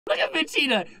Look at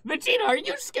Vegeta. Vegeta, are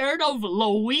you scared of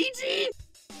Luigi?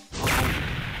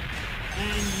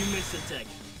 And you missed a tech.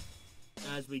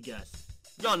 As we guessed.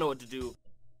 Y'all know what to do.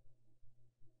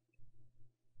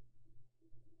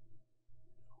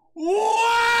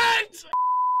 What?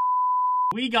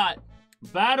 We got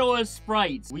Battle of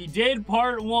Sprites. We did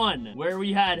part 1, where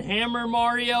we had Hammer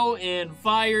Mario and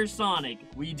Fire Sonic.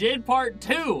 We did part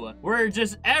 2, where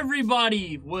just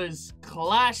everybody was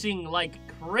clashing like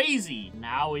crazy.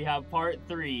 Now we have part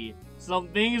 3. Some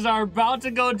things are about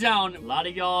to go down. A lot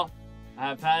of y'all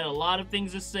have had a lot of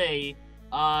things to say.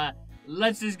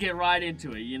 Let's just get right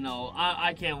into it, you know.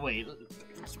 I can't wait.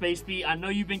 SpacePea, I know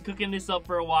you've been cooking this up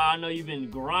for a while. I know you've been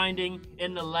grinding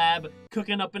in the lab,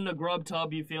 cooking up in the grub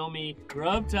tub, you feel me?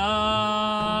 Grub tub!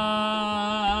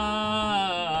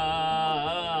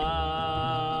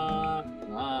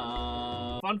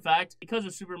 Fun fact, because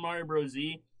of Super Mario Bros.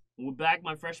 Z, back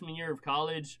my freshman year of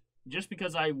college, just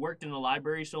because I worked in the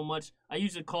library so much, I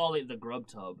used to call it the grub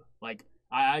tub. Like,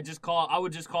 I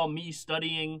would just call me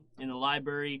studying in the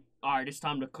library. All right, it's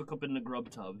time to cook up in the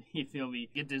grub tub. You feel me?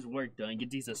 Get this work done.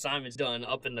 Get these assignments done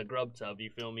up in the grub tub.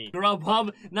 You feel me? Grub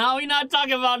hub. Now we not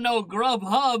talking about no grub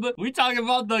hub. We talking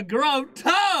about the grub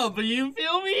tub. You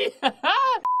feel me?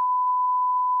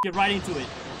 Get right into it.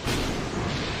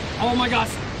 Oh my gosh.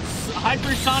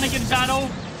 Hypersonic and Shadow.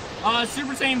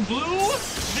 Super Saiyan Blue.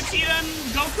 Vegeta and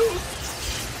Goku.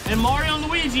 And Mario and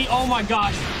Luigi. Oh my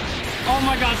gosh. Oh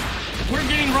my gosh. We're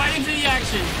getting right into the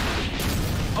action.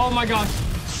 Oh my gosh.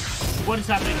 What is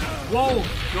happening? Whoa,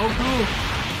 Goku.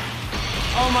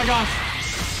 Oh my gosh.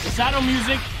 The shadow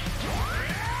music.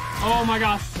 Oh my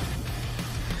gosh.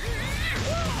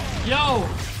 Yo.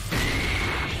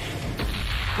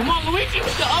 Come on, Luigi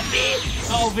with the up B.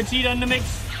 Oh, Vegeta in the mix.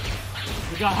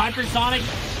 We got Hypersonic.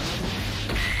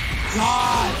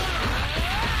 God.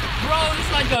 Bro,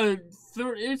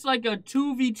 it's like a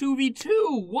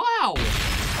 2v2v2. Wow.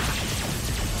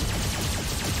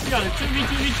 We got a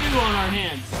 2v2v2 on our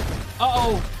hands.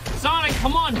 Uh-oh. Sonic,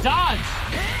 come on, dodge.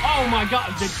 Oh my god,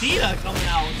 Vegeta coming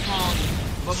out strong.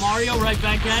 But Mario right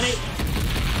back at it.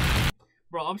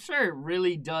 Bro, I'm sure it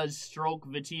really does stroke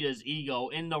Vegeta's ego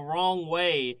in the wrong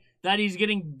way that he's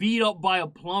getting beat up by a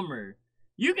plumber.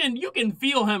 You can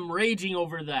feel him raging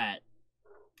over that.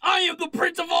 I am the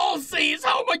Prince of all Saiyans.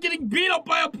 How am I getting beat up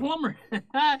by a plumber?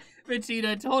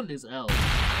 Vegeta told his L.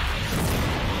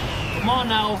 Come on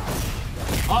now.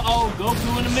 Uh-oh,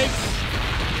 Goku in the mix.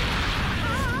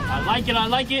 I like it, I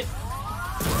like it.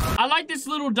 I like this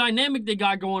little dynamic they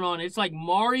got going on. It's like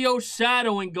Mario,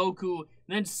 Shadow, and Goku,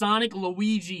 then Sonic,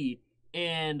 Luigi,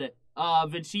 and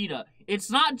Vegeta. It's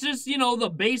not just, you know, the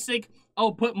basic,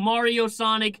 oh, put Mario,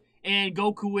 Sonic, and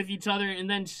Goku with each other, and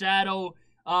then Shadow,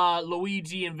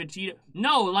 Luigi, and Vegeta.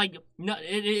 No, like, no,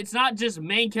 it's not just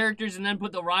main characters and then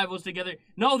put the rivals together.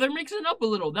 No, they're mixing it up a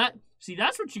little. See,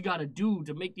 that's what you gotta do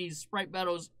to make these sprite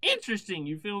battles interesting,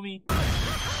 you feel me?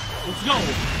 Let's go.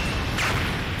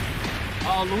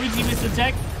 Luigi missed the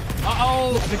tech.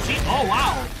 Uh-oh, Vegeta. Oh,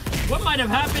 wow. What might have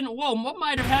happened? Whoa, what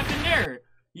might have happened there?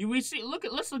 Let's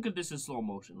look at this in slow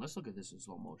motion. Let's look at this in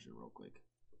slow motion real quick.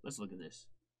 Let's look at this.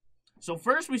 So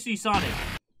first we see Sonic.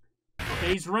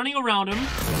 Okay, he's running around him.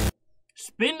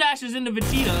 Spin dashes into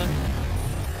Vegeta.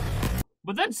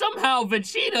 But then somehow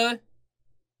Vegeta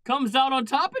comes out on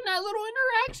top in that little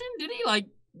interaction. Did he, like,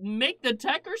 make the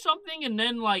tech or something and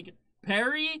then, like,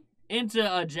 parry into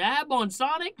a jab on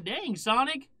Sonic? Dang,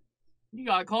 Sonic. You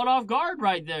got caught off guard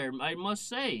right there, I must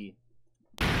say.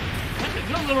 That's a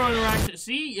good little interaction.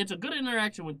 See, it's a good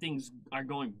interaction when things are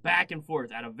going back and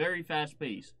forth at a very fast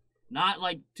pace. Not,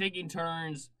 like, taking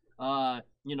turns,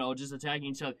 you know, just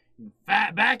attacking each other.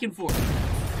 Back and forth.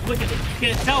 Look at this.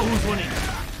 Can't tell who's winning.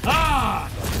 Ah!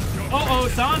 Uh-oh,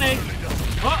 Sonic.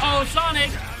 Uh-oh,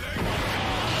 Sonic.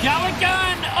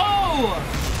 Galagan! Oh!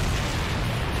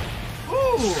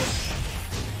 Ooh!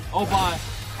 Oh, my.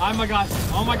 Oh, my gosh.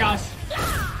 Oh, my gosh.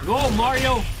 Go,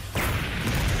 Mario.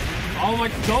 Oh, my.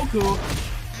 Goku.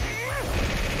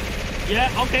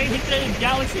 Yeah, okay. Hit the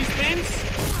galaxy spins.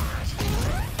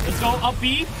 Let's go. Up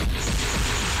B.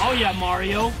 Oh, yeah,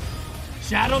 Mario.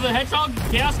 Shadow the Hedgehog.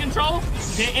 Chaos Control.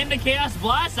 Get into Chaos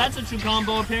Blast. That's a true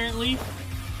combo, apparently.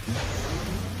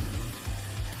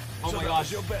 Oh, my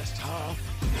gosh.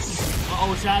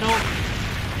 Uh-oh, Shadow.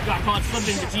 Got caught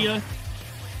slipping, Vegeta.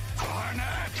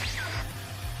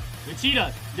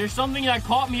 Vegeta, there's something that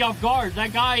caught me off guard.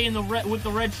 That guy in the with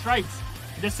the red stripes.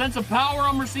 The sense of power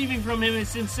I'm receiving from him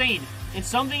is insane. And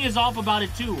something is off about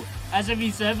it too. As if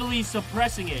he's heavily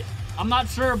suppressing it. I'm not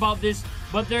sure about this,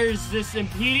 but there's this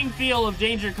impeding feel of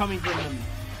danger coming from him.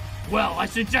 Well, I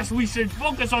suggest we should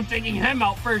focus on taking him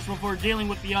out first before dealing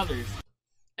with the others.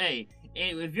 Hey,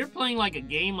 if you're playing like a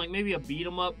game, like maybe a beat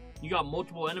 'em up, you got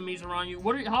multiple enemies around you.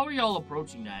 How are y'all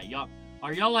approaching that?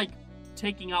 Are y'all like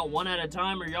taking out one at a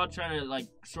time, or y'all trying to like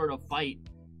sort of fight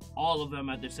all of them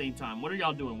at the same time? What are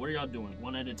y'all doing? What are y'all doing?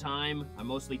 One at a time? I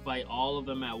mostly fight all of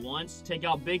them at once. Take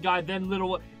out big guy, then little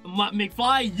one.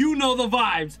 McFly, you know the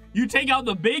vibes. You take out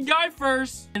the big guy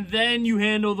first, and then you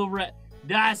handle the rest.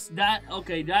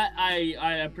 Okay, that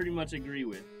I pretty much agree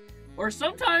with. Or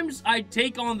sometimes I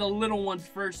take on the little ones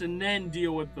first and then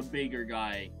deal with the bigger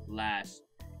guy last.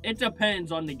 It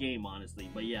depends on the game, honestly.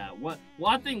 But yeah,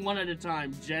 I think one at a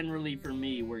time generally for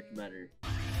me works better.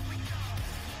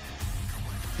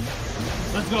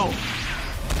 Let's go.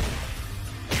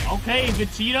 Okay,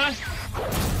 Vegeta.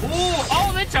 Ooh,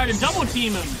 oh, they tried to double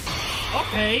team him.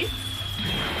 Okay.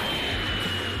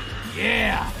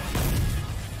 Yeah.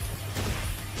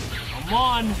 Come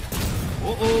on.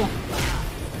 Uh-oh.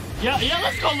 Yeah,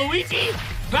 let's go, Luigi.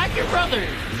 Back your brother.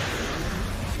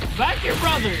 Back your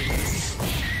brother.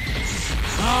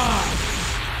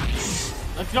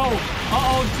 Let's go.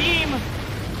 Uh-oh,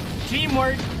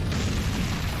 teamwork.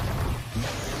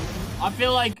 I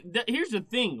feel like, here's the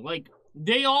thing, like,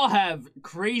 they all have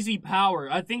crazy power.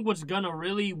 I think what's gonna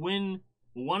really win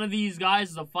one of these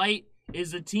guys the fight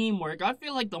is the teamwork. I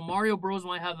feel like the Mario Bros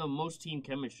might have the most team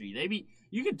chemistry.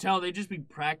 You can tell they just be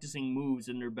practicing moves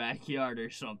in their backyard or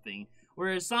something.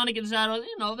 Whereas Sonic and Shadow,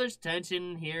 you know, there's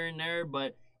tension here and there,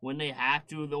 but when they have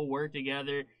to, they'll work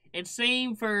together. And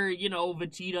same for, you know,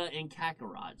 Vegeta and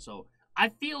Kakarot. So I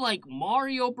feel like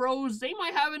Mario Bros, they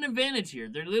might have an advantage here.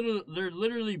 They're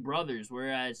literally brothers,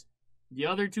 whereas the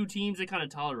other two teams, they kind of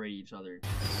tolerate each other.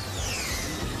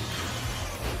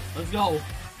 Let's go.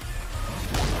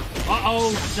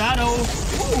 Uh-oh, Shadow.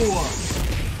 Ooh.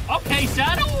 Okay,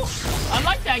 Shadow. I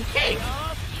like that kick.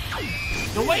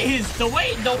 The way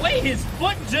his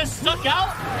foot just stuck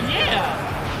out.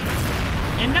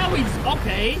 Yeah. And now he's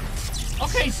okay.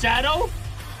 Okay, Shadow.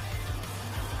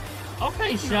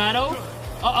 Okay, Shadow.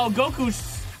 Uh-oh,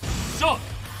 Goku's shook.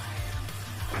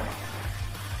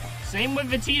 Same with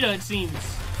Vegeta, it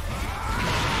seems.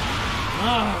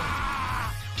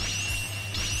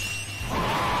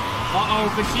 Uh-oh,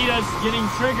 Vegeta's getting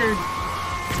triggered.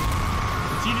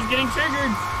 Vegeta's getting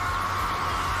triggered.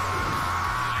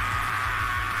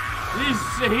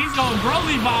 He's going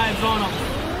Broly vibes on him.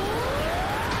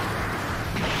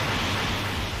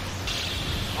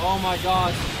 Oh my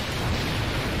gosh.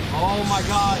 Oh my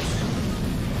gosh.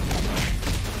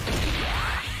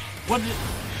 What did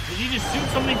he just shoot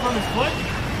something from his foot?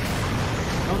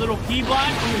 A little key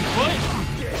blast from his foot?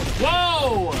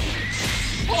 Whoa!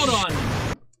 Hold on.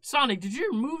 Sonic, did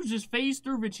your moves just phase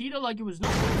through Vegeta like it was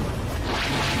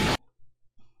nothing?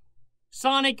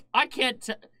 Sonic, I can't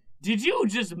tell. Did you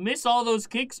just miss all those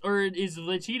kicks, or is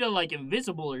Vegeta like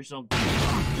invisible or something?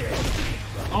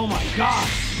 Oh my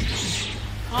gosh.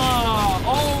 Oh,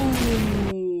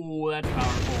 that's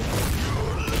powerful.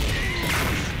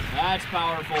 That's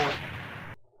powerful.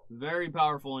 Very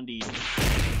powerful indeed.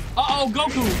 Uh-oh,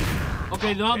 Goku.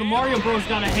 Okay, now the Mario Bros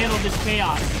gotta handle this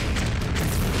chaos.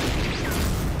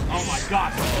 Oh my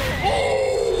gosh.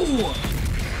 Oh!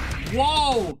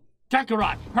 Whoa!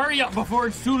 Kakarot, hurry up before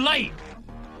it's too late.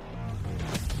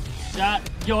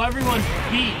 Yo, everyone's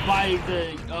beat by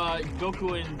the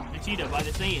Goku and Vegeta by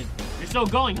the Saiyan. You're still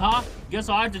going, huh? Guess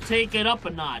I'll have to take it up a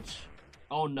notch.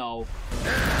 Oh no.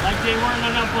 Like they weren't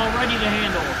enough already to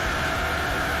handle.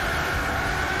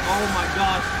 Oh my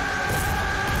gosh.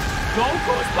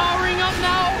 Goku's powering up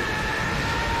now?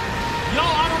 Yo,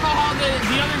 I don't know how the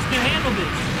others can handle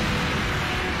this.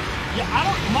 Yeah,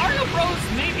 Mario Bros,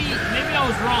 maybe I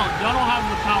was wrong. Y'all don't have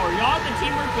the power. Y'all have the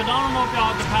teamwork, but I don't know if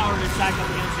y'all have the power to stack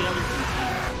up against the other two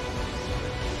teams.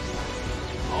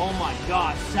 Oh my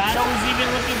gosh, Shadow is even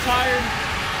looking tired.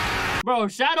 Bro,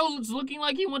 Shadow's looking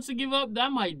like he wants to give up.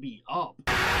 That might be up.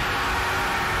 For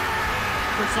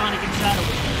Sonic and Shadow.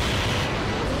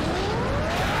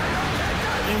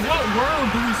 In what world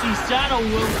do we see Shadow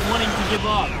wanting to give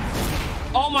up?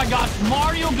 Oh my gosh,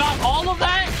 Mario got all of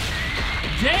that?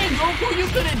 Dang, Goku, you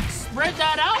couldn't spread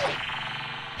that out?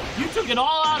 You took it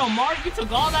all out on Mario? You took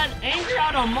all that anger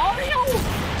out on Mario?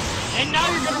 And now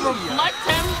you're gonna reflect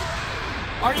him?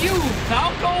 Are you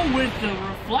Falco with the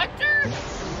reflector?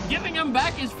 Giving him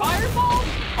back his fireball?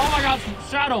 Oh my gosh,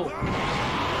 Shadow.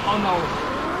 Oh no.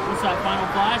 What's that, Final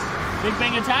Flash? Big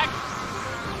Bang attack?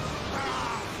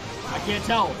 I can't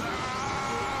tell.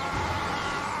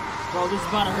 Bro, this is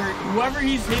about to hurt. Whoever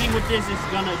he's hitting with this is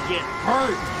gonna get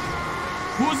hurt.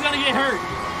 Who's gonna get hurt?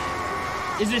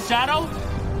 Is it Shadow?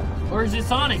 Or is it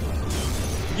Sonic?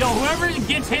 Yo, whoever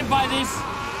gets hit by this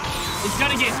is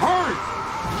gonna get hurt.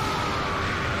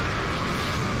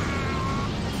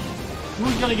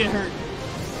 Who's gonna get hurt?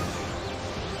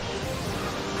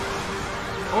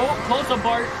 Oh, close up,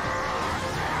 Bart.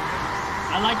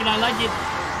 I like it, I like it.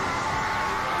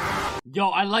 Yo,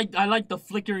 I like the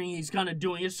flickering he's kind of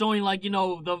doing. It's showing, like, you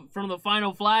know, from the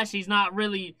final flash, he's not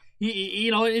really,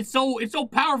 you know, it's so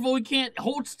powerful he can't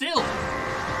hold still.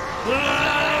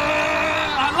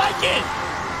 I like it.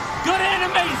 Good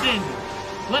animation.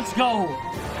 Let's go.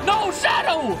 No,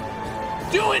 Shadow.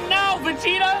 Do it now,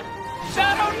 Vegeta.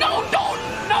 Shadow, no, don't.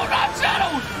 No, not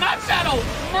Shadow. Not Shadow.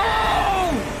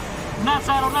 No. Not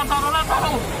Shadow, not Shadow, not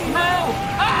Shadow. No.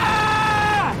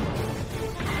 Ah!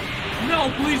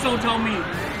 No, please don't tell me.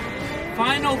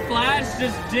 Final Flash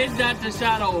just did that to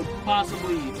Shadow,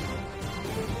 possibly.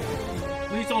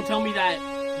 Please don't tell me that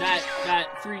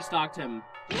 3-stocked him.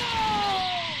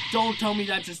 Don't tell me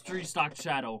that just 3-stocked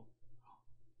Shadow.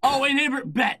 Oh, inhibitor,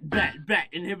 bet.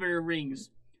 Inhibitor rings.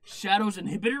 Shadow's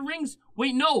inhibitor rings?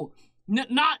 Wait, no.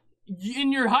 Not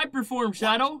in your hyper form,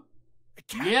 Shadow.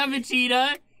 Yeah,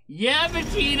 Vegeta. Yeah,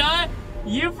 Vegeta.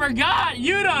 You forgot.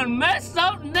 You done messed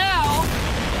up now.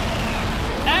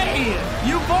 Hey,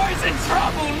 you boys in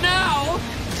trouble now.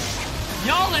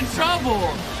 Y'all in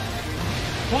trouble.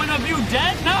 Point of view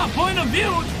dead? Nah, point of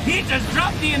view, he just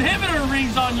dropped the inhibitor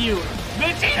rings on you.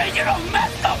 Vegeta, you done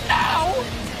messed up now.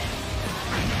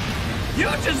 You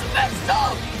just messed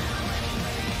up.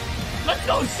 Let's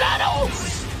go, Shadow.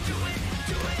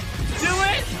 Do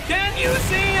it. Can you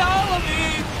see all of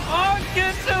me? Walk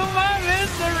into my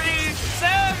misery.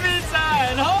 Seven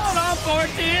side, hold on for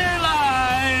dear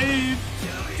life.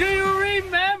 Do you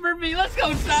remember me? Let's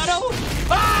go, Shadow.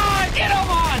 Ah, get him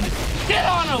on. Get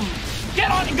on him. Get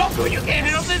on him. Goku, you can't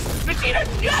handle this. Vegeta,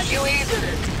 not you either.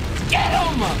 Get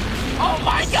him. Oh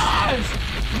my gosh.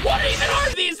 What even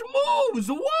are these moves?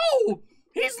 Whoa.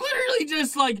 He's literally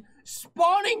just like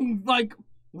spawning like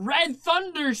red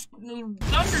thunder strikes.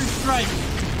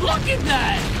 Look at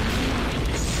that.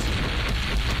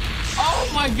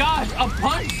 Oh my gosh. A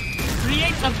punch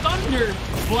creates a thunder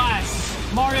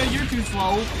blast. Mario, you're too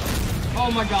slow.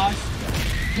 Oh my gosh.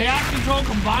 Chaos Control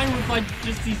combined with like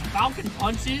just these Falcon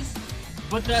punches,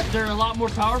 but they're a lot more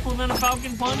powerful than a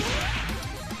Falcon punch.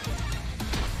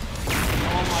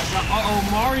 Oh my god. Uh-oh,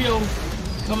 Mario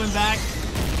coming back.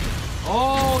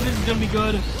 Oh, this is gonna be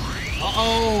good.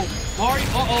 Uh-oh. Mario,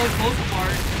 close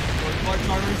apart. Close apart's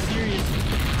already serious.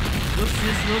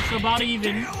 This looks about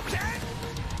even.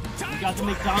 We got the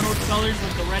McDonald's colors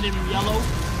with the red and yellow.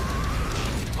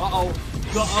 Uh-oh.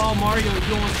 Oh, Mario, you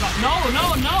don't want to stop. No.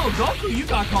 Goku, you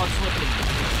got caught slipping.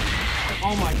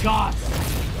 Oh my gosh.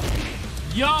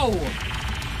 Yo.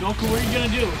 Goku, what are you gonna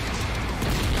do?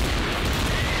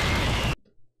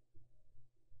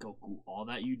 Goku, all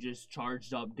that you just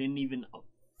charged up didn't even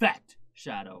affect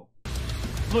Shadow.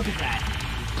 Look at that.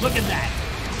 Look at that.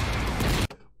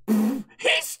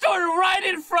 He stood right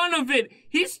in front of it.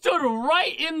 He stood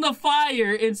right in the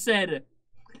fire and said,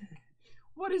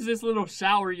 "What is this little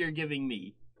shower you're giving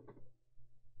me?"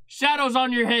 Shadow's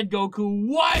on your head, Goku.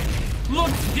 What?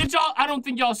 Look, did y'all? I don't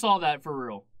think y'all saw that for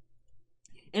real.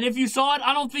 And if you saw it,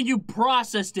 I don't think you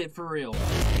processed it for real.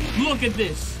 Look at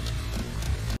this.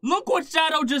 Look what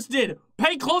Shadow just did.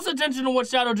 Pay close attention to what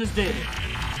Shadow just did.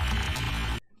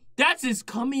 That's his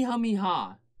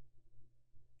Kamehameha.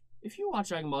 If you watch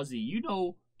Dragon Ball Z, you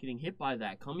know getting hit by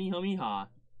that Kamehameha,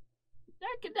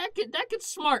 that could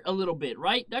smart a little bit,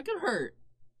 right? That could hurt.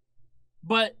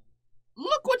 But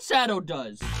look what Shadow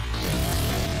does.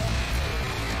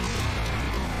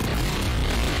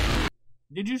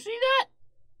 Did you see that?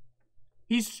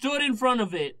 He stood in front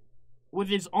of it with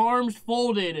his arms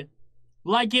folded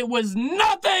like it was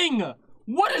nothing.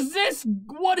 What is this?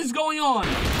 What is going on?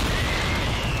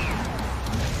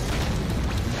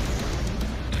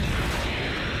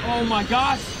 Oh my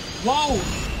gosh. Whoa.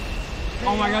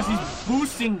 Oh my gosh, he's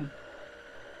boosting.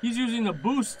 He's using the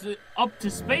boost up to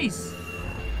space.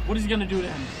 What is he gonna do to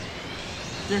him?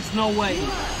 There's no way.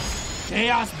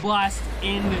 Chaos Blast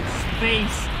in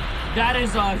space. That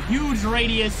is a huge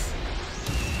radius.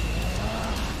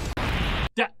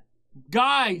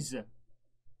 Guys,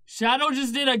 Shadow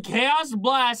just did a Chaos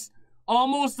Blast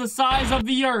almost the size of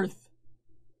the Earth.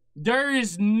 There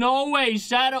is no way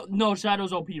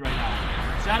Shadow's OP right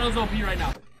now. Shadow's OP right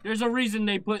now. There's a reason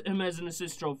they put him as an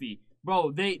assist trophy.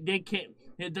 Bro, they can't.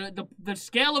 The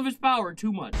scale of his power,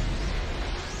 too much.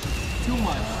 Too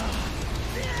much.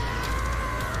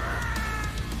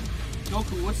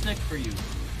 Goku, what's next for you?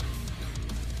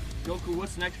 Goku,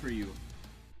 what's next for you?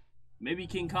 Maybe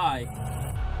King Kai.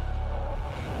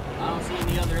 I don't see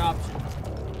any other option.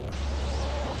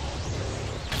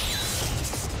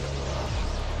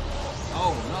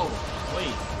 Oh, no.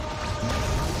 Wait.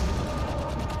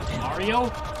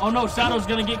 Mario? Oh no, Shadow's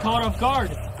gonna get caught off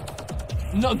guard.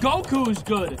 No, Goku's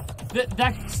good.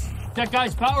 That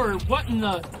guy's power. What in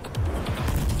the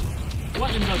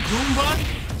Goomba?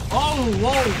 Oh,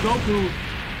 whoa, Goku.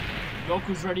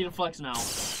 Goku's ready to flex now.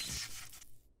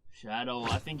 Shadow,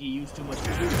 I think he used too much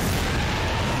food.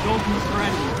 Goku's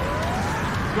ready.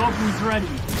 Goku's ready.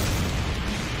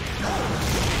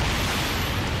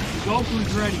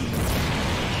 Goku's ready.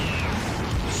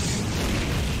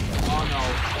 Oh no.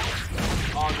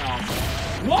 Oh no.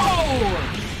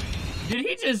 Whoa! Did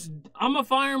he just... I'ma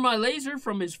fire my laser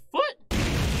from his foot?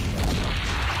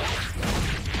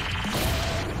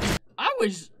 I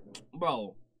was...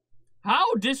 Bro.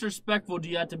 How disrespectful do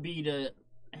you have to be to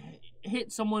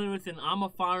hit someone with an I'ma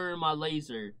fire my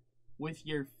laser with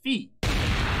your feet?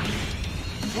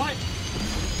 What?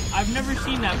 I've never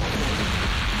seen that before.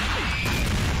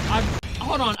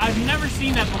 Hold on, I've never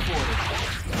seen that before.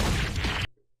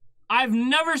 I've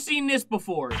never seen this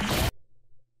before.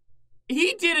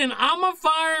 He did an I'ma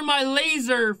fire my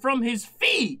laser from his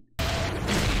feet.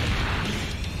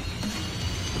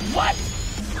 What?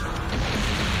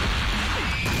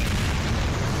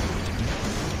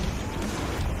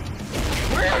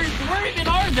 Where even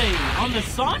are they? On the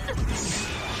sun?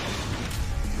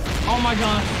 Oh my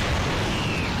gosh.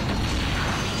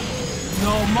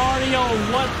 No, Mario,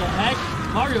 what the heck?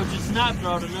 Mario just snapped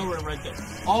out of nowhere right there.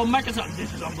 Oh, Mecha-san,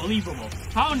 this is unbelievable.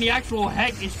 How in the actual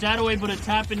heck is Shadow able to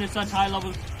tap into such high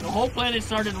levels? The whole planet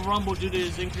started to rumble due to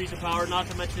his increase in power, not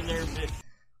to mention their...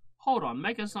 Hold on,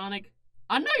 Mecha-Sonic.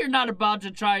 I know you're not about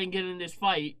to try and get in this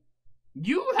fight.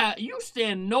 You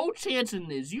stand no chance in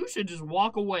this. You should just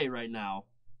walk away right now.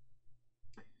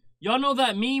 Y'all know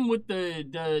that meme with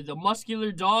the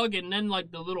muscular dog and then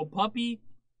like the little puppy?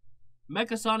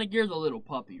 Mecha-Sonic, you're the little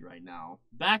puppy right now.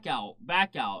 Back out,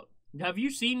 back out. Have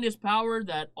you seen this power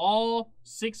that all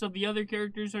 6 of the other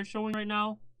characters are showing right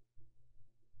now?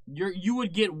 You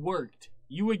would get worked.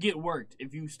 You would get worked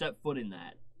if you step foot in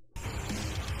that.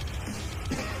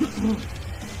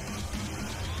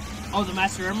 Oh, the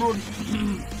Master Emerald?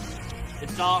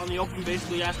 It's out in the open,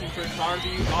 basically asking for a card to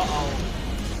use.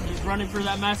 Uh-oh. He's running for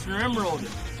that Master Emerald.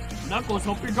 Knuckles,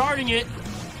 hope you're guarding it.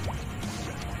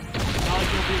 Not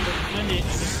like you'll be able to defend it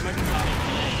against Mecha-Sonic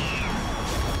today.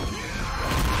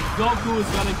 Goku is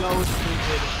gonna go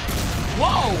stupid.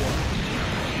 Whoa!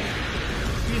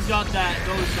 He's got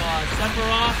those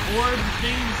Sephiroth orb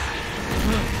things.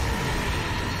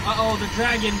 Uh-oh, the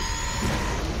dragon.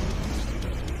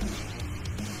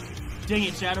 Dang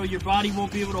it, Shadow, your body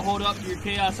won't be able to hold up to your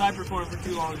Chaos Hyper form for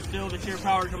too long. Still the sheer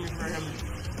power coming from him.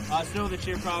 Still the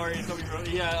sheer power coming from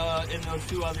and those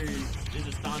 2 others is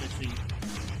astonishing.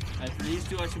 For these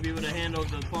 2, I should be able to handle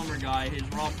the plumber guy. His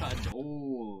raw cut.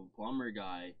 Oh, plumber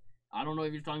guy. I don't know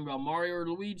if he's talking about Mario or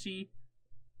Luigi.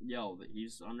 Yo,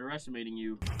 he's underestimating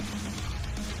you.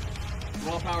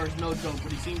 Raw power is no joke,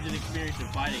 but he seems inexperienced in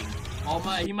fighting.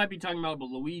 He might be talking about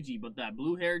Luigi, but that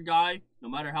blue-haired guy, no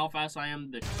matter how fast I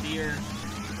am, the sheer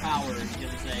power is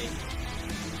gonna say.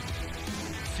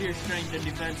 Sheer strength and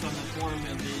defense on the form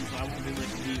of his, I won't be able to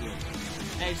compete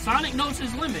with. Hey, Sonic knows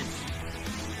his limits.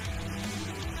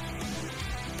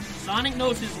 Sonic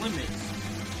knows his limits.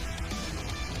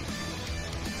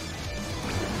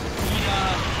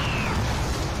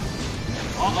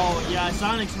 Uh-oh, yeah,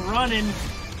 Sonic's running.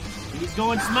 He's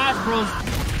going Smash Bros.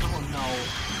 Oh,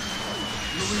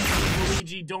 no.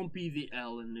 Luigi, don't be the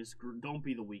L in this group. Don't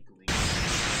be the weakling.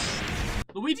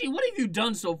 Luigi, what have you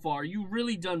done so far? You've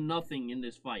really done nothing in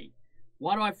this fight.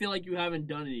 Why do I feel like you haven't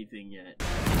done anything yet? Come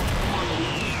on,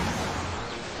 Luigi.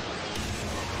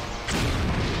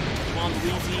 Come on,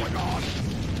 Luigi.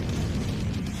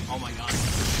 Oh, my God.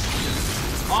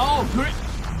 Oh, great.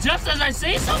 Just as I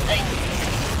say something?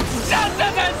 Just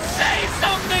as I say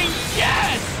something,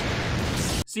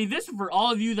 yes! See, this is for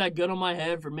all of you that get on my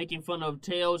head for making fun of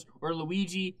Tails or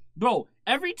Luigi. Bro,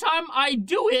 every time I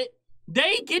do it,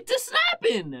 they get to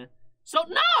snapping. So,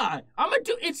 nah,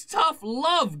 it's tough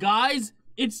love, guys.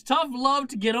 It's tough love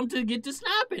to get them to get to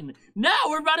snapping. Now,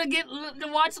 we're about to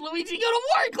watch Luigi go to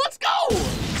work. Let's go.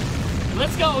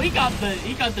 Let's go. He got the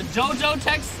JoJo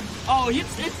text. Oh,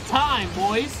 it's time,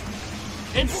 boys.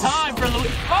 It's time for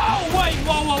Luigi. Oh, wait,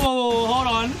 whoa, hold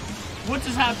on. What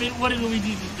just happened? What did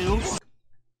Luigi just do?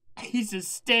 He's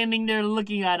just standing there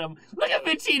looking at him. Look at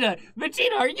Vegeta.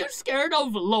 Vegeta, are you scared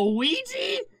of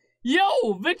Luigi?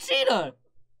 Yo, Vegeta.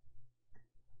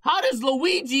 How does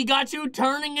Luigi got you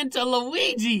turning into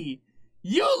Luigi?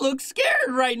 You look scared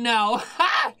right now.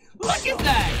 Ha! Look at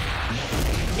that.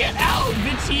 Get out,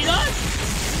 Vegeta.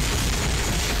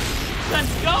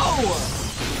 Let's go.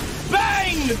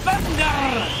 Bang!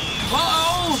 Thunder!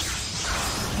 Uh-oh!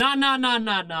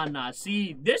 Nah.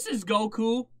 See, this is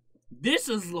Goku. This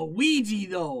is Luigi,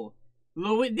 though.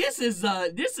 This is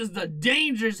the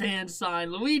dangerous hand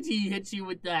sign. Luigi hits you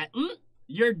with that.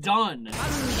 You're done.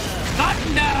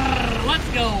 Thunder!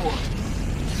 Let's go.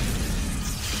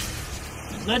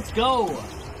 Let's go.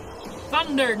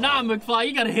 Thunder. Nah, McFly,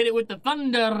 you gotta hit it with the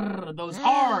thunder. Those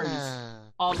R's.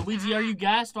 Oh, Luigi, are you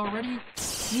gassed already?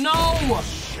 No!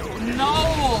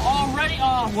 Already?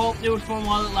 Oh, well, it was fun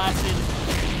while it lasted.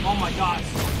 Oh my gosh.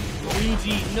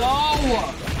 Luigi,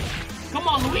 no! Come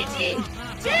on, Luigi!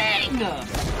 Dang!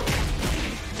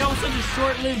 That was such a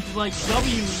short-lived, like,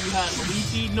 W you had,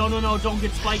 Luigi. No, don't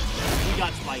get spiked. We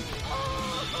got spiked.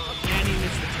 And he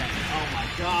missed the 10. Oh my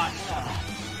gosh.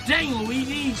 Dang,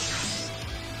 Luigi!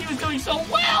 He was doing so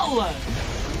well!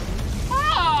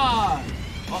 Ah!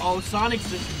 Uh-oh,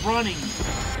 Sonic's just running.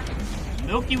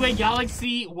 Milky Way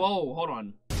Galaxy. Whoa, hold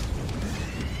on.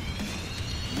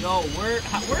 Yo, where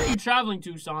are you traveling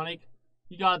to, Sonic?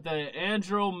 You got the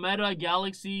Andromeda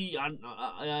Galaxy,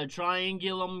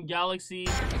 Triangulum Galaxy.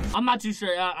 I'm not too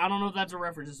sure. I don't know if that's a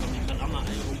reference to something, but I'm not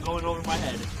going over my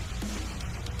head.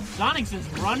 Sonic's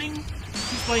just running.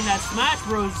 He's playing that Smash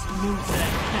Bros.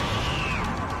 Moveset.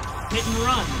 Hit and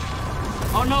run.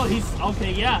 Oh no, he's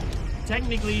okay. Yeah,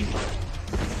 technically,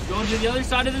 going to the other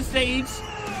side of the stage.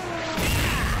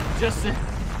 Just,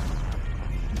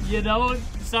 you know,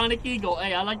 Sonic Eagle.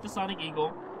 Hey, I like the Sonic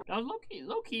Eagle. That was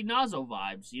low-key Nazo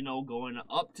vibes, you know, going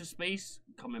up to space,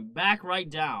 coming back right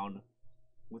down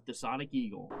with the Sonic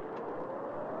Eagle.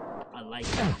 I like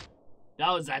that.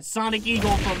 That was that Sonic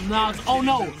Eagle from Nazo. Oh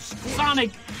no,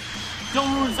 Sonic,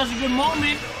 don't ruin such a good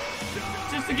moment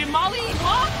just to get Molly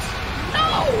locked.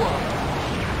 No!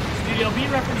 Studio B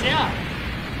reference, yeah.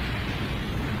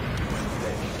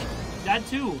 That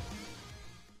too.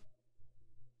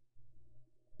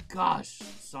 Gosh,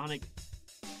 Sonic.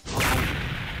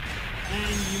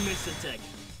 And you missed a tech,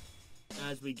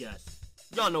 as we guessed.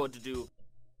 Y'all know what to do.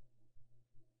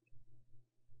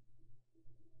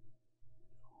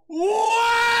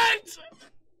 What?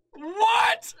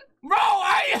 What? Bro,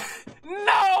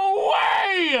 no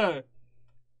way!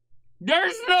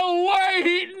 There's no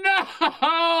way! No!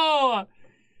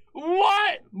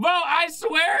 What? Bro, I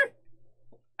swear,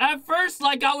 at first,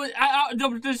 like,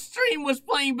 the stream was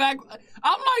playing back.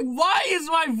 I'm like, why is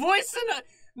my voice in a...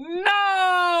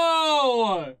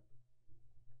 No!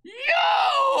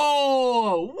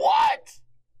 Yo! What?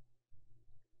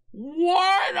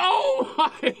 What? Oh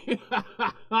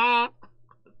my...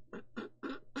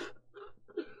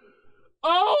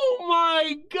 Oh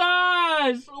my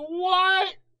gosh!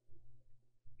 What?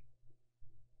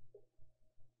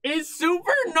 Is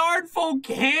SuperNardful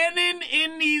canon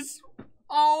in these...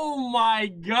 Oh my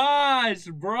gosh,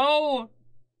 bro!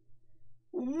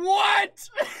 What?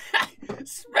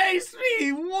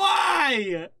 SpacePea,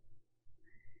 why?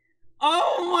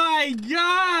 Oh my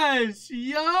gosh!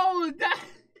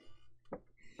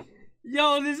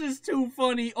 Yo, this is too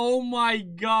funny. Oh my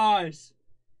gosh.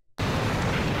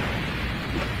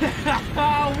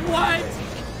 What?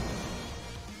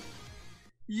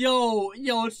 Yo,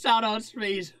 shout out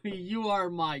SpacePea. You are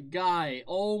my guy.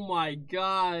 Oh my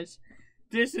gosh.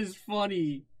 This is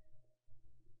funny.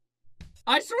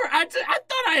 I swear, I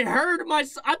thought I heard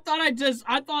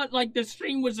I thought like the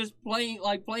stream was just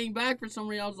playing back for some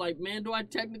reason. I was like, man, do I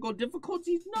have technical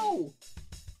difficulties? No.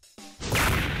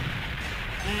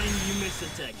 And you missed a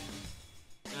tech,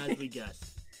 as we guessed.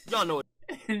 Y'all know it.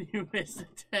 And you missed a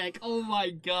tech. Oh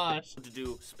my gosh. What to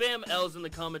do? Spam L's in the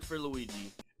comments for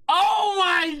Luigi. Oh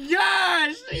my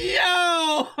gosh!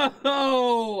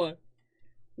 Yo!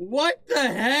 What the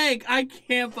heck? I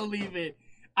can't believe it.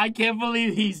 I can't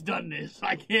believe he's done this.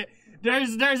 I can't.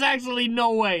 There's actually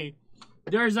no way.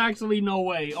 There's actually no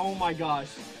way. Oh my gosh.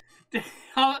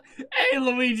 Hey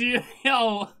Luigi,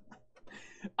 yo.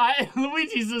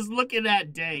 Luigi's just looking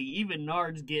at Day. Even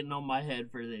Nard's getting on my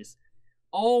head for this.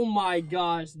 Oh my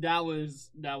gosh, that was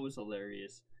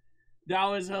hilarious. That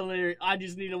was hilarious. I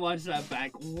just need to watch that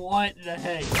back. What the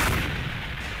heck?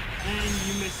 And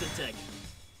you missed a tech,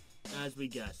 as we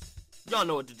guessed. Y'all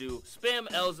know what to do.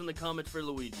 Spam L's in the comments for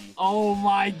Luigi. Oh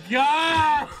my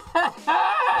gosh!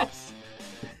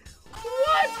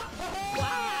 What?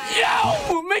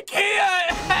 Yo,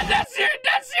 Makia! That's your...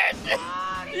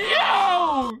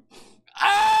 Yo!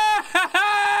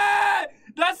 Ah!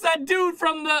 That's that dude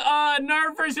from the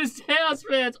Nerd vs. Tails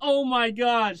fans. Oh my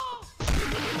gosh.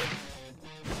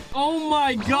 Oh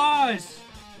my gosh.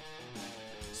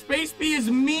 SpacePea is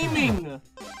memeing.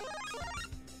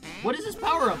 What is his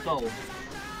power up though?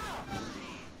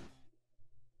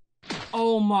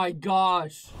 Oh my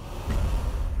gosh.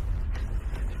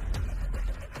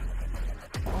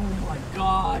 Oh my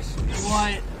gosh.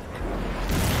 What?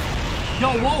 Yo,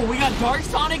 whoa, we got Dark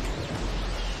Sonic?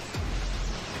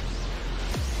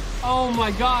 Oh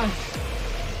my gosh.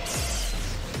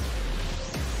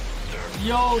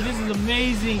 Yo, this is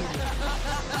amazing.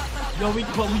 Yo, we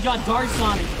got Dark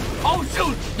Sonic. Oh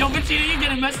shoot! Yo, Vegeta, you're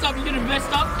getting messed up. You're getting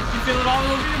messed up. You feel it all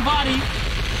over your body.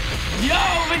 Yo,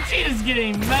 Vegeta's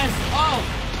getting messed up.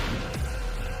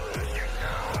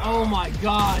 Oh my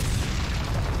gosh.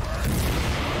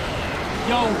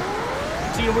 Yo,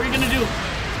 Vegeta, what are you gonna do?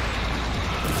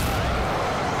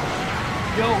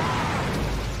 Yo,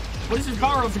 what is this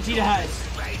power up Vegeta has?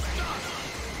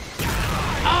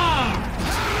 Ah!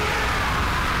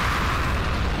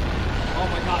 Oh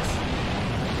my gosh.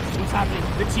 What's happening?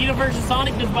 Vegeta versus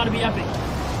Sonic is about to be epic.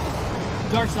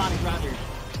 Dark Sonic, rather.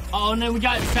 Uh-oh, and then we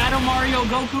got Shadow Mario,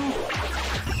 Goku.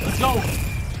 Let's go.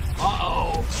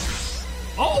 Uh-oh.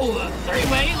 Oh,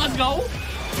 three-way, let's go.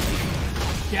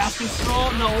 Gas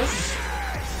control, no.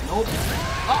 Nope.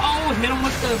 Uh-oh, hit him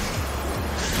with the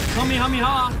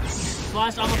Kamehameha.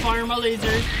 Slash, I'm gonna fire my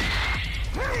laser.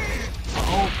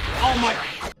 Uh-oh. Oh my.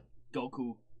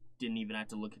 Goku didn't even have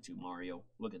to look at you, Mario.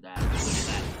 Look at that. Look at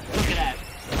that. Look at that.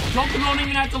 Goku don't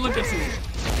even have to look at you.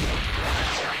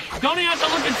 Don't even have to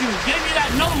look at you. Give me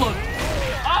that no look.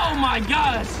 Oh my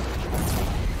gosh.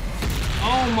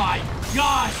 Oh my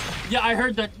gosh. Yeah, I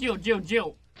heard that.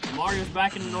 Jill. Mario's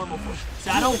back in the normal form.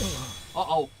 Shadow.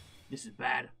 Uh-oh. This is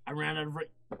bad. I ran out of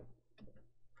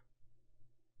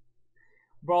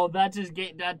Bro, that took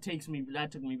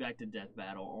me back to Death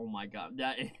Battle. Oh my god.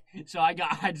 I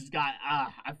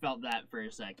felt that for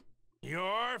a sec.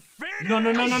 You're finished.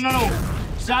 No.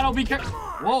 Shadow, be careful.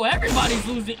 Whoa, everybody's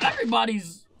losing.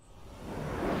 Everybody's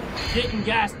getting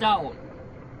gassed out.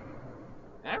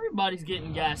 Everybody's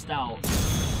getting gassed out.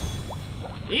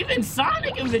 Even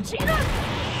Sonic and Vegeta?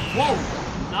 Whoa,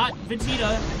 not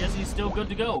Vegeta. I guess he's still good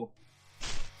to go.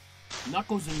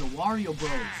 Knuckles and the Wario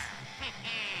Bros.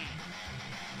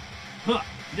 Huh,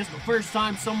 this is the first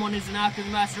time someone isn't after the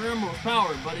Master Emerald's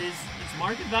power, but its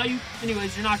market value?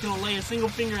 Anyways, you're not gonna lay a single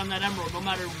finger on that emerald, no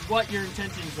matter what your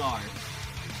intentions are.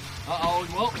 Uh-oh,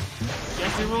 well,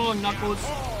 guess you're wrong, Knuckles.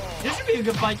 This should be a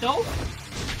good fight, though.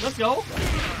 Let's go.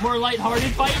 More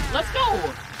lighthearted fight. Let's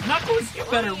go. Knuckles, you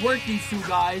better work these two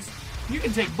guys. You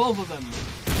can take both of them.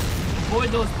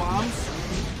 Avoid those bombs.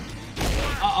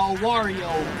 Uh-oh, Wario.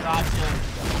 Gotcha.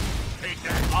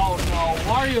 Oh no,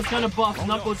 Wario's kind of buff.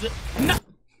 Knuckles. No.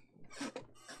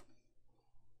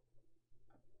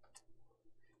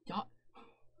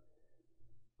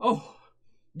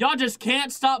 Y'all just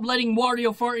can't stop letting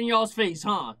Wario fart in y'all's face,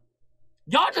 huh?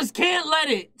 Y'all just can't let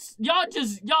it. Y'all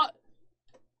just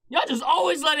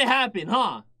always let it happen,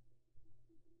 huh?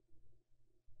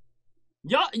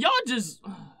 Y'all just.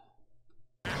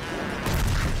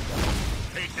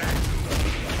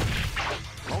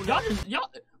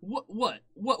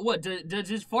 What? Does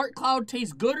his fart cloud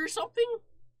taste good or something?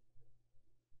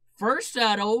 First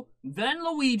Shadow, then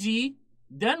Luigi,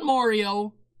 then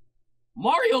Mario.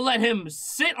 Mario let him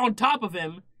sit on top of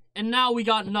him, and now we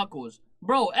got Knuckles.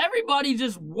 Bro, everybody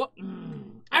just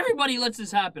everybody lets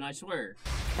this happen, I swear.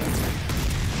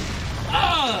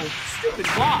 Ah, stupid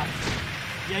block.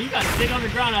 Yeah, you gotta dig on the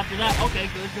ground after that. Okay,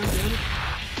 good.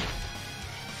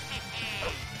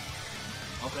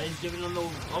 Okay, he's giving him the...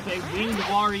 Okay, winged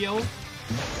Wario.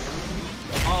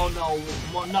 Oh no,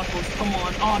 Knuckles, come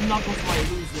on. Oh, Knuckles might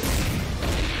lose this.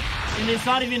 And it's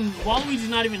not even... Waluigi's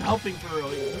not even helping for real,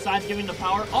 besides giving the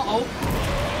power. Uh-oh.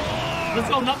 Let's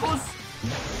go, Knuckles.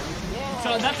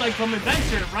 So that's like from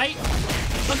Adventure, right?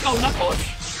 Let's go, Knuckles.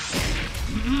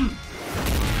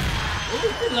 Ooh,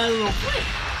 did that little flip.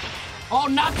 Oh,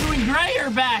 Natsu and Gray are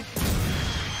back.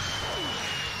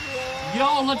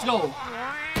 Yo, let's go.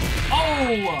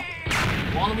 Oh!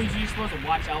 Waluigi, you're supposed to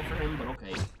watch out for him, but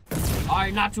okay.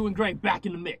 Alright, Natsu and Gray back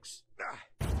in the mix.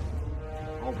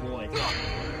 Oh boy.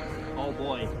 Oh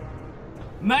boy.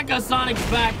 Mecha Sonic's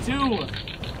back too!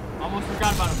 Almost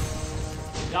forgot about him.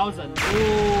 That was a ooh.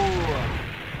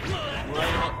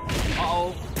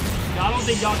 Uh-oh. I don't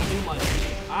think y'all can do much.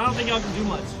 I don't think y'all can do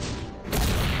much.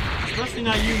 Especially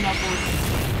not you, Knuckles.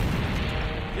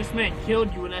 This man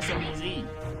killed you in SMEZ.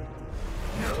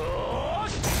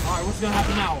 Alright, what's gonna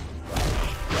happen now?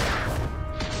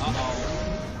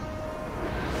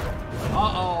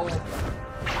 Uh-oh.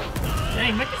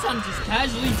 Dang, Mecha-Sonic just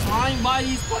casually flying by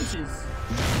these punches.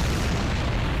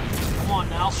 Come on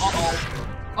now.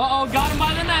 Uh-oh, got him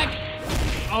by the neck.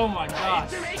 Oh my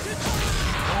gosh.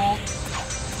 Oh.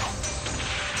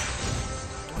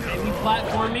 Okay, we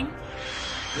platforming.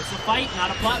 It's a fight, not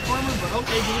a platformer, but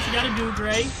okay, do what you gotta do,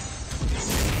 Gray.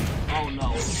 Oh Oh no.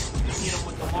 Hit him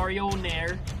with the Mario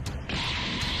Nair.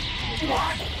 Oh,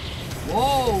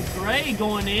 whoa, Gray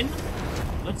going in.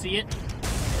 Let's see it.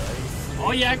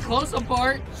 Oh yeah, close up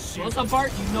art. Close up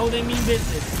art, you know they mean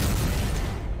business.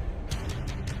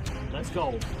 Let's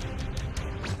go.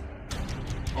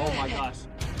 Oh my gosh.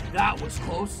 That was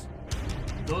close.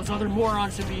 Those other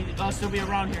morons should be still be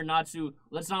around here, Natsu.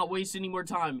 Let's not waste any more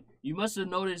time. You must have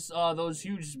noticed those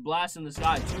huge blasts in the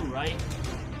sky too, right?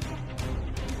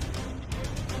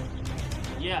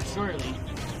 Yeah, surely.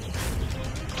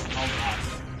 Oh gosh.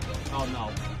 Oh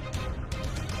no.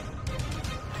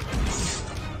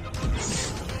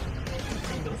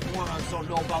 Those morons don't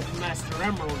know about the Master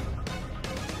Emerald.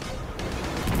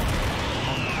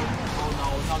 Oh no.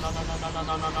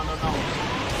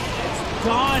 It's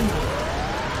done!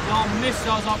 Y'all missed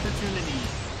those opportunities.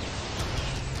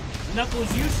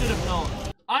 Knuckles, you should have known.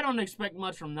 I don't expect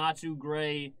much from Natsu,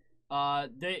 Gray.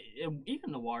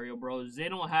 Even the Wario Bros, they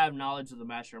don't have knowledge of the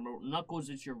Master Emerald. Knuckles,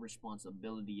 it's your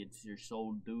responsibility. It's your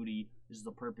sole duty. This is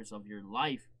the purpose of your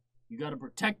life. You gotta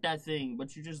protect that thing,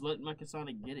 but you just let Mecha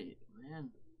Sonic get it, man.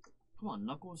 Come on,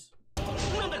 Knuckles. I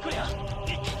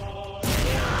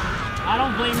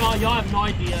don't blame y'all. Y'all have no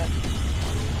idea.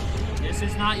 This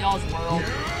is not y'all's world.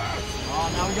 Oh,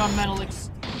 now we got Metalix.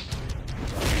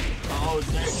 Oh,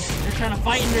 they're trying to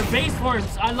fight in their base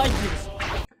forms. I like this.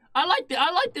 I like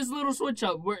this little switch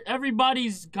up where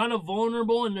everybody's kind of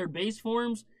vulnerable in their base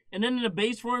forms, and then in the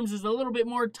base forms is a little bit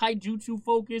more taijutsu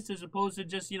focused as opposed to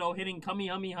just, you know, hitting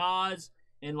Kamehamehas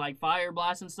and like fire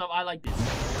blasts and stuff. I like this.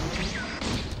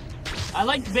 I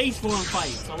like base form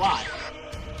fights a lot.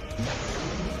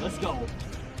 Let's go.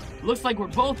 Looks like we're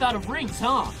both out of rings,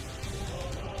 huh?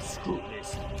 Screw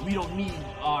this. We don't need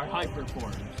our hyper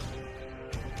forms.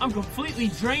 I'm completely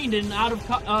drained and out of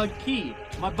key.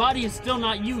 My body is still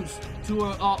not used to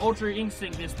Ultra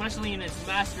Instinct, especially in its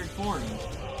mastered form.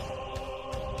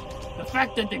 The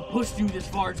fact that they pushed you this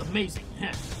far is amazing.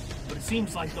 But it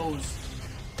seems like those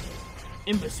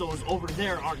imbeciles over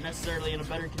there aren't necessarily in a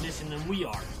better condition than we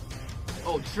are.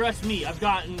 Oh, trust me, I've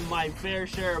gotten my fair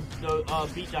share of the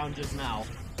beatdown just now.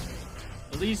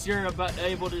 At least you're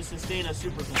able to sustain a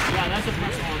super boost. Yeah, that's a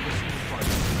personal Vegeta's part.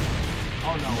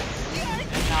 Oh no.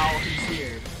 And now he's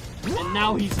here. And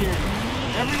now he's here.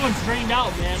 Everyone's drained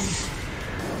out, man.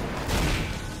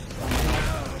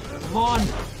 Come on.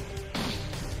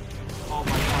 Oh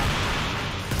my god.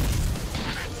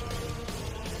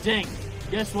 Dang.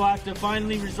 Guess we'll have to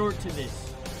finally resort to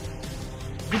this.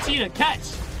 Vegeta,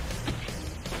 catch!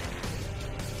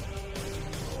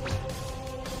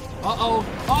 Uh-oh.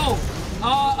 Oh!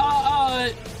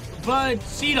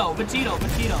 Vegito.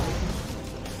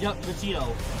 Yep,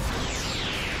 Vegito.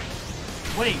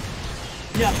 Wait.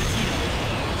 Yeah, Vegito.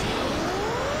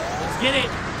 Let's get it.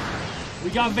 We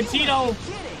got Vegito.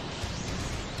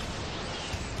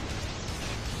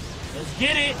 Let's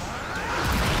get it.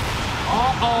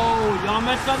 Uh-oh. Y'all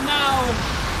messed up now.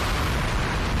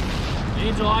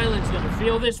 Angel Island's gonna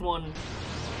feel this one.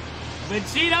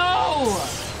 Vegito!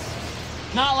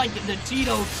 Not like the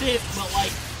Cheeto chip, but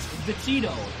like the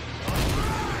Cheeto.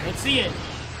 Let's see it.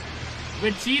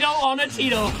 Vegito on a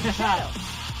Cheeto.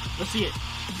 Let's see it.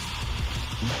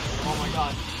 Oh my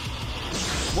god.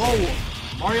 Whoa.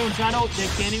 Mario and Shadow, they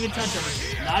can't even touch him.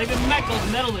 Not even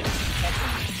Metalix.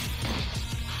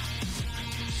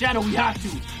 Shadow, we have to.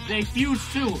 They fused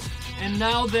too. And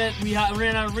now that we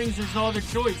ran out of rings, there's no other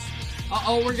choice.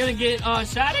 Uh-oh, we're gonna get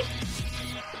Shadow?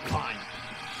 Fine.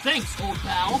 Thanks, old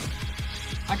pal.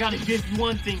 I gotta give you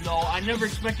one thing though, I never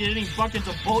expected any buckets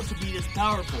of bolt to be this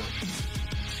powerful.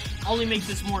 Only makes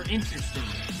this more interesting.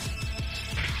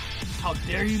 How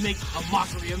dare you make a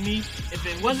mockery of me? If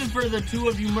it wasn't for the two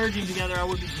of you merging together, I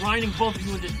would be grinding both of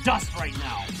you into dust right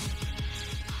now.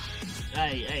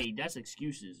 Hey, that's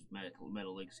excuses,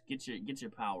 Metalix. Get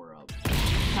your power up.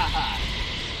 Haha.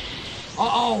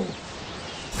 Uh-oh!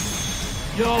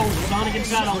 Yo, Sonic and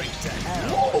Shadow.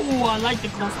 Whoa, I like the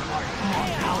close part. Come on,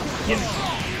 now, give it to me.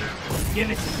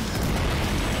 Give it to me.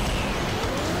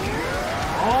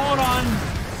 Hold on.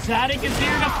 Shadow is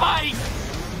here to fight.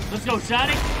 Let's go,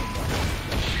 Shadow.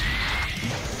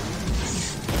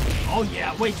 Oh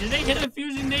yeah, wait, did they hit a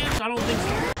fusion dance? I don't think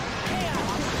so.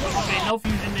 Okay, no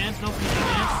fusion dance, no fusion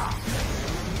dance.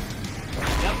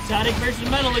 Yep, Shadow versus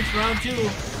Metalix, round 2.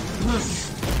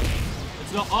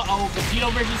 Let's go. Uh-oh, Vegito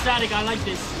versus Shadow. I like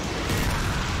this.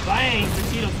 Bang!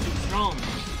 Vegito's too strong.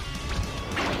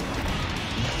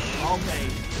 Okay.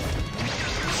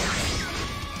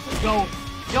 Let's go.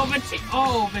 Yo, Vegito.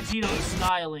 Oh, Vegito is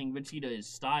styling. Vegito is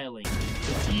styling.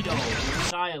 Vegito is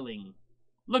styling.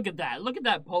 Look at that. Look at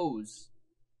that pose.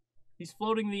 He's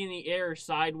floating in the air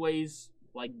sideways.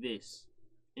 like this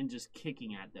and just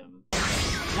kicking at them.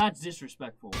 That's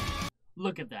disrespectful.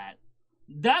 Look at that.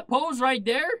 That pose right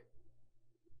there,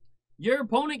 your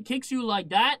opponent kicks you like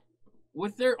that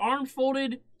with their arms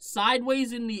folded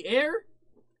sideways in the air,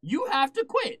 you have to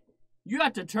quit. You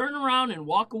have to turn around and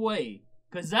walk away,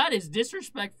 because that is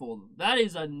disrespectful. That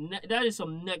is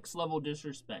some next level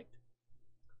disrespect.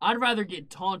 I'd rather get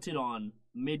taunted on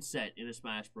mid-set in a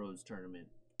Smash Bros. Tournament.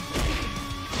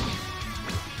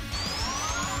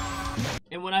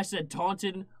 And when I said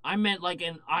taunted, I meant like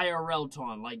an IRL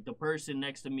taunt, like the person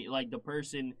next to me, like the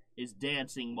person is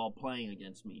dancing while playing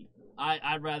against me.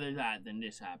 I'd rather that than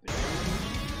this happen.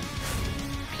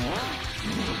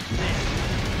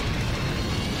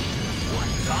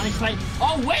 Sonic fight.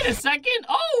 Oh, wait a second.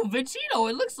 Oh, Vegito,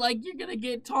 it looks like you're gonna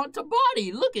get taunt to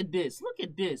body. Look at this. Look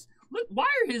at this. Look, why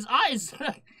are his eyes? Look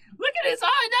at his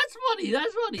eye. That's funny.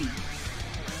 That's funny.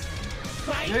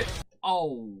 There,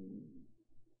 oh.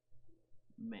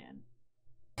 Man.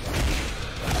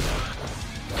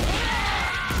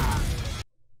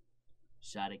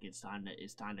 Shattuck, it's time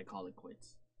to call it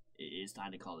quits. It is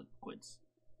time to call it quits.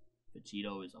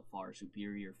 Vegito is a far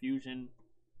superior fusion.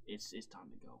 It's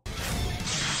time to go.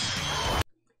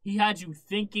 He had you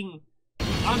thinking.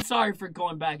 I'm sorry for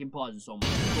going back and pausing so much,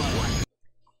 but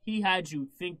he had you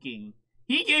thinking.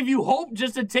 He gave you hope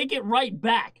just to take it right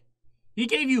back. He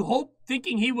gave you hope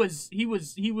thinking he was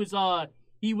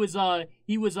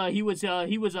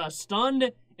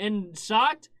stunned and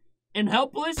shocked and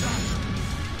helpless.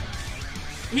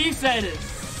 He said,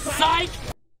 psych,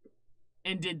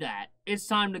 and did that. It's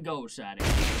time to go, Shattuck.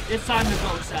 It's time to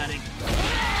go, Shattuck.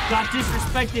 Got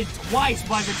disrespected twice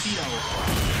by Vegito.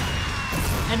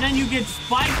 And then you get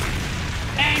spiked,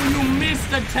 and you missed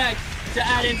the tech to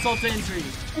add insult to injury.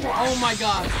 Oh my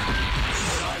gosh.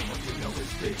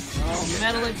 Oh,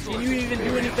 Metalix, can you even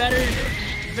do any better?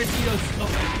 Vegito's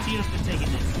been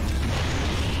taking this.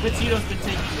 Vegito's been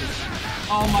taking this.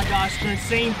 Oh my gosh, the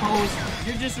same pose.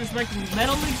 You're disrespecting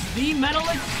Metalix? The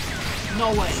Metalix?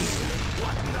 No way.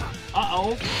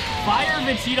 Uh-oh. Fire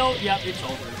Vegito. Yep, it's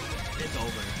over. It's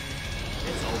over.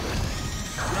 It's over.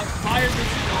 Yep, fire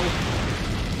Vegito.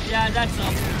 Yeah, that's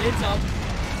up. It's up.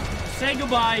 Say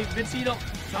goodbye, Vegito.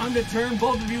 Time to turn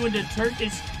both of you into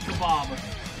Turkish kebab.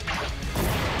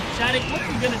 Shattuck, what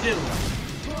are you gonna do?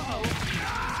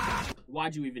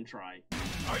 Why'd you even try?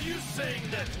 Are you saying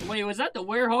that? Wait, was that the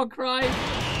werehog cry?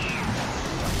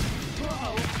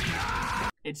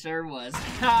 It sure was.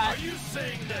 Are you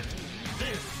saying that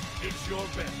this is your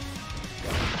best?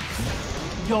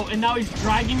 Yo, and now he's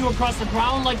dragging you across the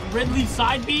ground like Ridley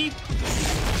side B?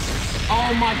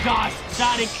 Oh my gosh,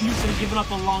 Shattuck, you should have given up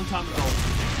a long time ago.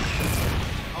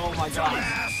 Oh my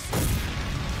gosh.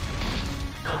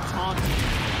 The taunting.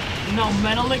 No,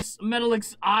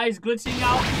 Metalix eyes glitching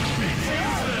out.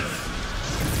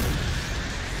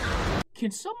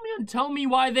 Can someone tell me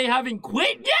why they haven't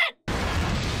quit yet?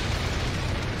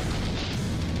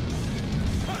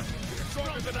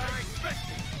 Stronger than I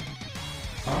expected.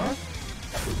 Huh?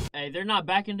 Hey, they're not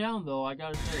backing down though, I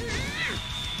gotta say.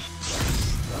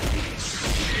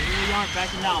 They really aren't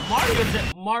backing down.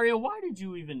 Mario, why did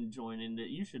you even join in?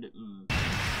 You should have.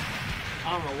 I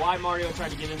don't know why Mario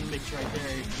tried to get in the mix right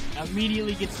there.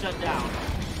 Immediately gets shut down.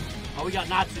 Oh, we got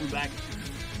Natsu back.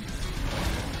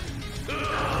 Oh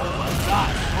my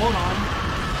gosh, hold on.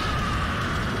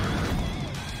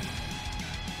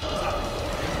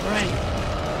 Great.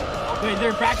 Okay,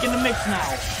 they're back in the mix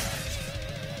now.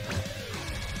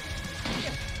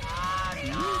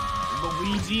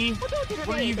 Luigi,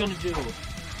 what are you gonna do?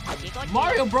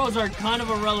 Mario Bros are kind of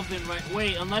irrelevant, right?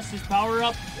 Wait, unless his power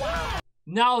up.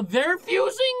 Now they're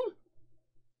fusing?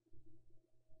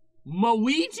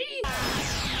 Luigi?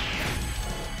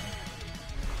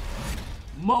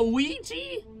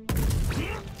 Luigi?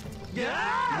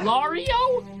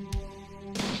 Lario?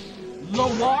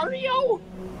 Lawario?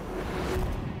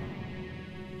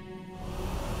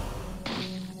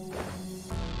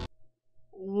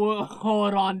 Whoa,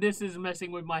 hold on, this is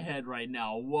messing with my head right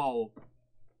now. Whoa.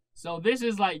 So this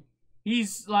is like,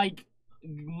 he's like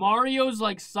Mario's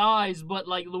like size, but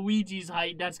like Luigi's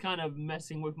height. That's kind of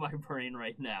messing with my brain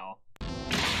right now.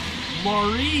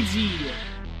 Luigi.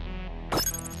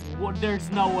 What? There's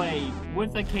no way.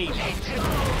 With a cape.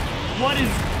 What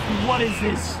is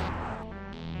this?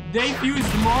 They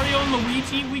fused Mario and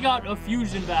Luigi. We got a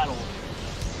fusion battle.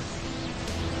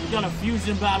 We got a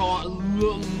fusion battle on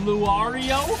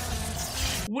Luario?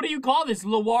 What do you call this?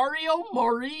 Luario?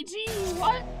 Luigi?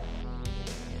 What?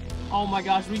 Oh my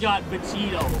gosh, we got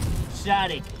Vegito,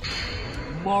 Shattuck,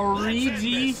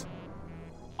 Luigi.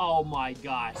 Oh my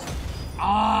gosh.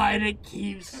 Ah, and it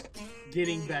keeps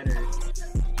getting better.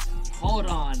 Hold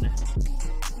on.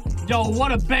 Yo,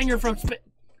 what a banger from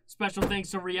special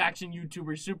thanks to reaction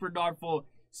YouTubers SuperNardful,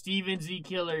 Steven Z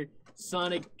Killer,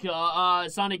 Sonic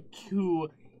Q,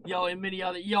 yo, and many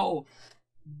other. Yo,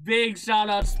 big shout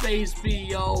out SpacePea,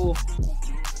 yo.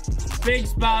 Big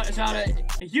shout out,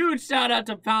 huge shout out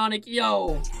to Ponic,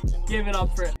 yo. Give it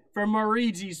up for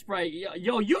Marigi Sprite.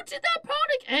 Yo, you did that,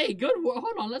 Ponic? Hey, good work.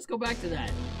 Hold on, let's go back to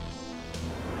that.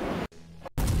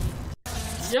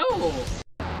 Yo.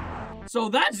 So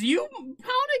that's you,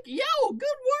 Ponic? Yo,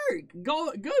 good work.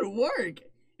 Good work.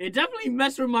 It definitely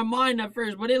messed with my mind at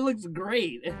first, but it looks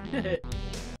great.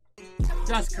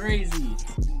 That's crazy.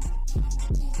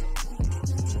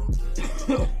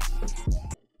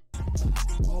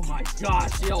 Oh my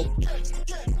gosh, yo.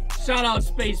 Shout out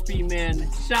SpacePea,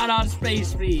 man. Shout out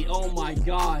SpacePea. Oh my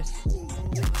gosh.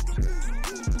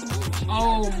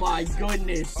 Oh my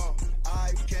goodness.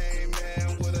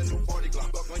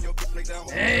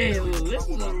 Hey, this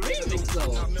is a remix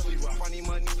though.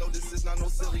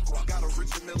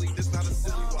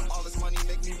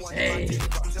 Hey.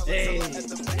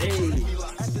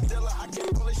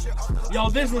 Yo,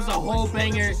 this was a whole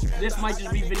banger. This might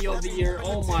just be video of the year.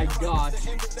 Oh my gosh.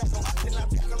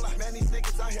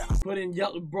 Put in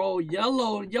yellow, bro.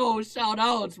 Yellow, yo, shout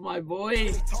outs, my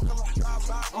boy.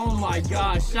 Oh my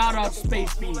gosh, shout out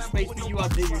SpacePea. SpacePea, you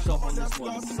outdid yourself on this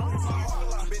one.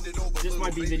 This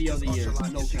might be video of the year,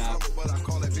 no cap.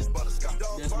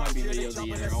 This might be video of the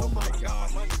year, oh my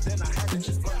gosh.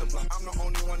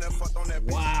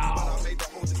 Wow.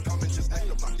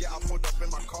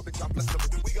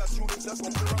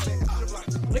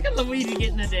 Look at Luigi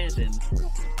getting the dancing.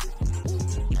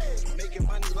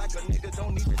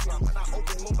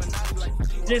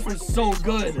 This was so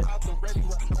good.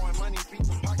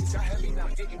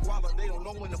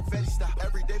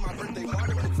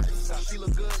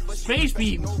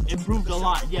 SpacePea improved a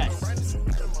lot, yes.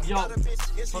 Yo,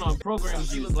 hold on,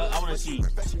 programs used, I want to see.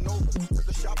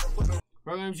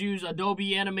 Programs used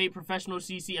Adobe Animate, Professional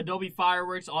CC, Adobe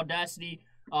Fireworks, Audacity,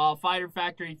 Fighter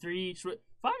Factory 3,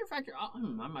 Fighter Factory,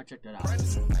 I might check that out.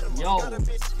 Yo,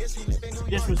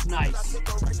 this was nice.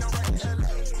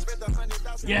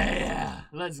 Yeah,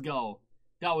 let's go.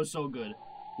 That was so good.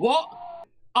 What?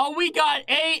 Oh, we got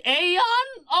Aeon?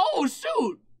 Oh,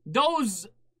 shoot. Those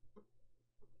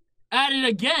at it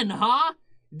again, huh?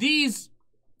 These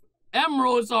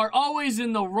emeralds are always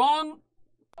in the wrong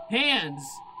hands.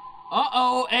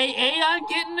 Uh-oh, Aeon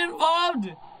getting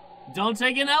involved? Don't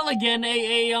take an L again,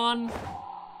 Aeon.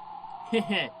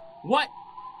 What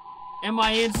am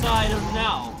I inside of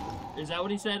now? Is that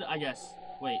what he said? I guess.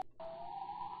 Wait.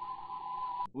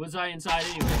 Was I inside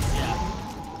anyways? Yeah.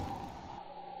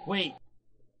 Wait.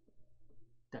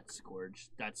 That's Scourge.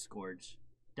 That's Scourge.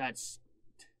 That's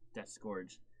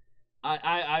Scourge.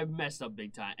 I messed up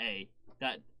big time. Hey,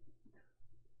 that.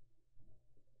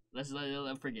 Let's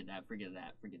forget that.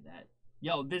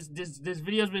 Yo, this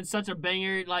video's been such a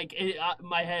banger. Like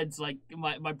my head's like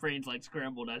my brain's like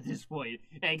scrambled at this point.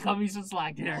 Hey, cut me some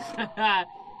slack there.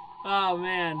 Oh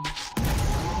man.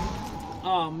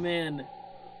 Oh man.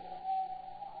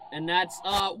 And that's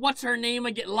what's her name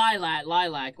again? Lilac.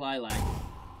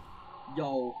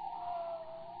 Yo.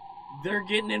 They're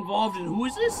getting involved in who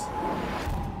is this?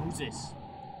 Who's this?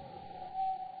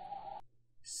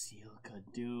 Silka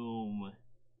Doom.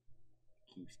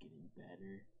 Keeps getting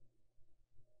better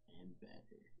and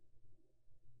better.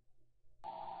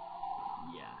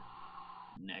 Yeah.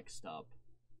 Next up.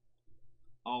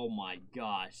 Oh my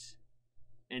gosh.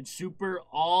 And Super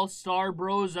All-Star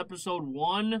Bros episode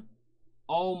 1.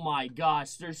 Oh my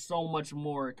gosh, there's so much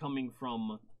more coming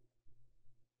from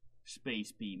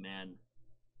SpacePea, man.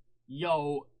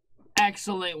 Yo,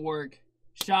 excellent work.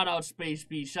 Shout out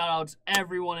SpacePea. Shout outs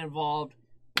everyone involved.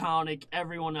 Ponic,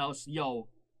 everyone else. Yo,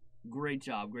 great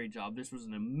job, great job. This was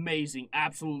an amazing,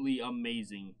 absolutely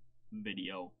amazing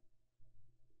video.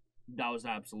 That was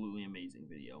an absolutely amazing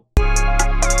video.